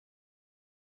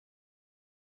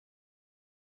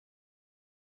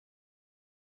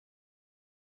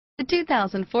The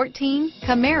 2014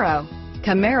 Camaro.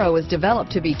 Camaro was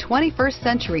developed to be 21st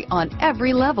century on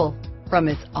every level, from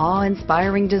its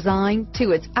awe-inspiring design to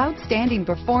its outstanding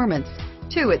performance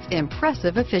to its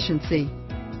impressive efficiency,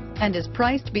 and is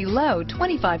priced below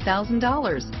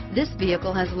 $25,000. This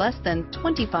vehicle has less than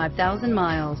 25,000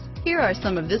 miles. Here are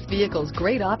some of this vehicle's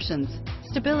great options: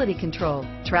 stability control,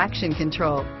 traction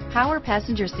control, power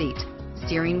passenger seat,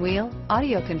 steering wheel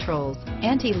audio controls,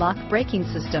 anti-lock braking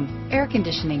system, air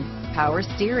conditioning, power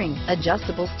steering,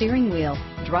 adjustable steering wheel,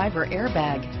 driver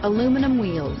airbag, aluminum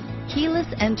wheels, keyless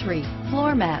entry,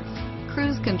 floor mats,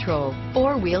 cruise control,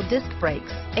 four-wheel disc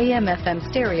brakes, AM/FM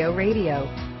stereo radio,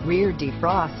 rear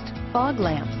defrost, fog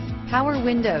lamps, power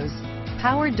windows,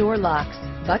 power door locks,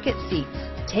 bucket seats.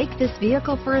 Take this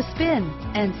vehicle for a spin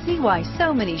and see why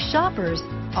so many shoppers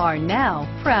are now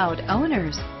proud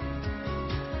owners.